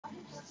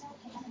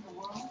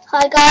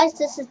Hi guys,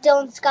 this is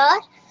Dylan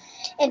Scott,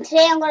 and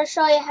today I'm going to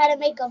show you how to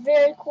make a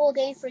very cool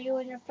game for you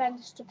and your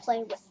friends to play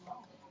with.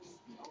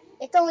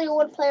 It's only a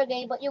one-player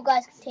game, but you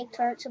guys can take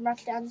turns and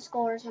mark down the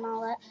scores and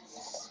all that.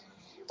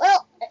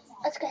 Well,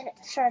 let's get it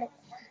started.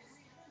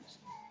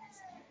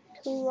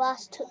 Who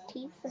lost two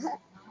teeth?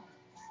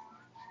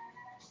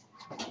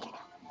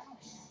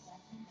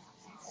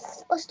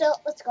 Well, still,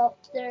 let's go.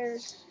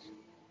 There's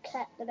a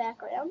cat in the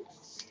background.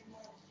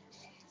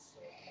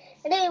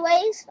 And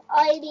anyways,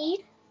 all I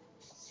need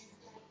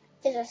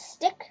is a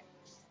stick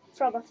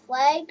from a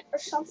flag or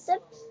something,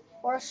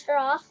 or a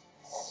straw.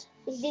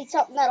 You need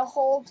something that'll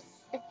hold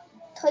it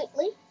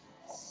tightly.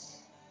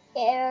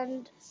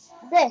 And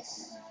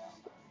this.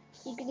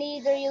 You can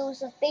either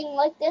use a thing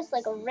like this,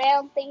 like a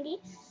round thingy.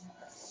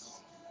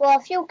 Well,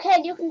 if you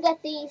can, you can get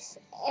these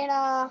in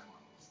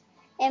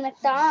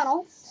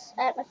McDonald's,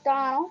 at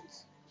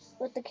McDonald's,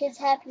 with the kids'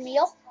 Happy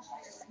Meal.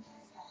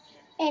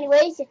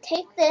 Anyways, you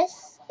take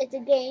this, it's a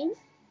game,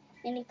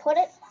 and you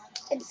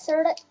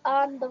insert it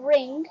on the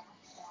ring,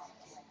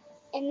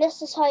 and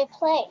this is how you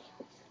play.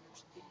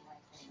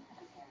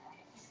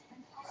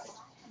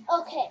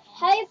 Okay,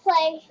 how you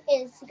play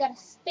is you gotta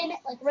spin it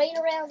like right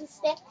around the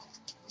stick,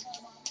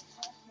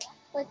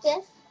 like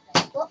this.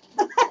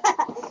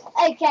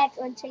 I can't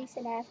go and chase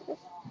it after.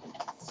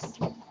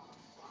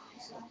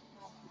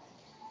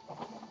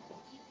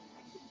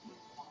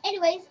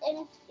 Anyways, and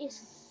if you,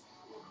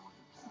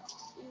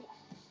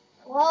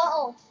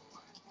 whoa,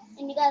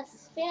 and you gotta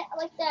spin it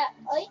like that,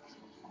 right?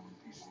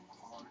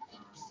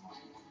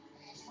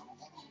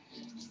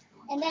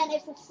 And then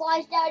if it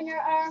flies down your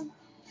arm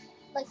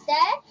like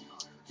that,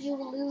 you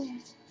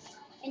lose.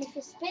 And if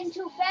you spin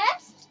too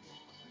fast,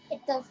 it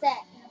does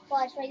that, and it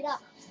flies right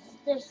up.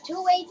 There's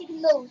two ways you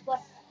can lose,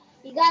 but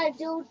you gotta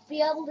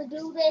be able to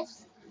do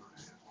this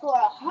for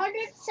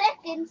 100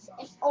 seconds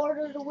in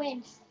order to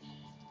win.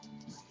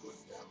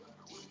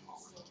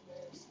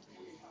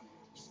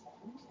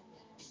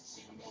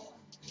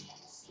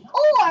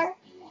 Or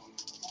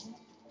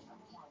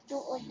do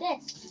it like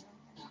this.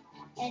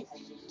 And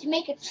to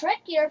make it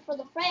trickier for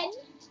the friend,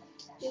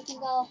 you can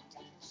go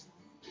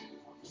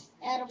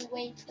that'll be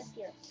way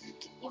trickier.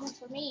 Even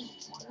for me,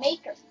 the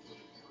maker.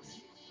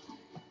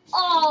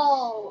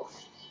 Oh!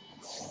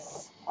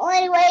 Well,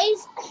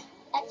 anyways,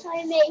 that's how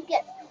you make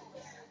it.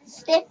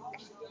 Stick,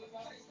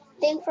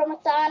 thing from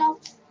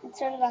McDonald's,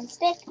 insert it on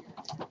stick.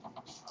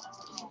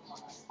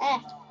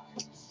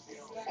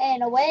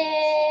 And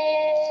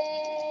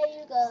away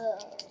you go.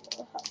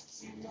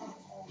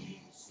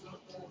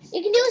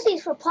 You can use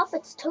these for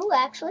puppets too,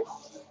 actually.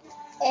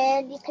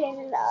 And you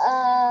can,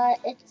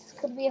 it's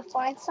going to be a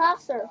flying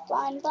saucer,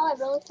 flying by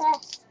really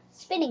fast,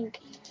 spinning.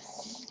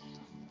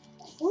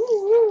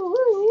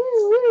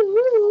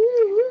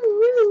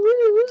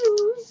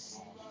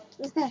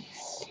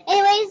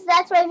 Anyways,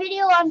 that's my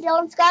video. I'm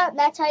Dylan Scott, and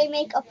that's how you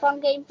make a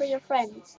fun game for your friends.